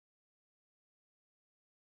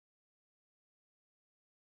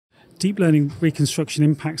Deep learning reconstruction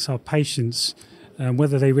impacts our patients,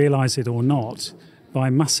 whether they realise it or not, by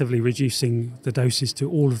massively reducing the doses to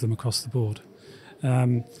all of them across the board.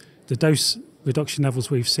 The dose reduction levels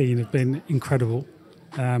we've seen have been incredible,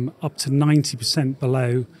 up to 90%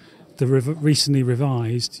 below the recently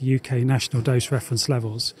revised UK national dose reference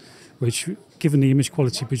levels, which, given the image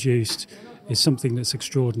quality produced, is something that's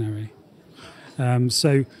extraordinary.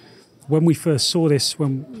 So when we first saw this,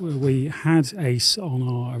 when we had ACE on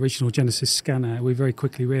our original Genesis scanner, we very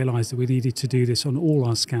quickly realised that we needed to do this on all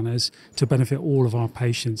our scanners to benefit all of our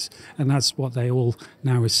patients, and that's what they all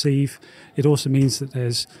now receive. It also means that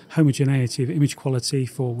there's homogeneity of image quality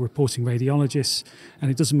for reporting radiologists, and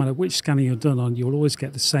it doesn't matter which scanner you're done on, you'll always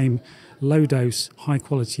get the same low-dose,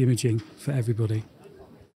 high-quality imaging for everybody.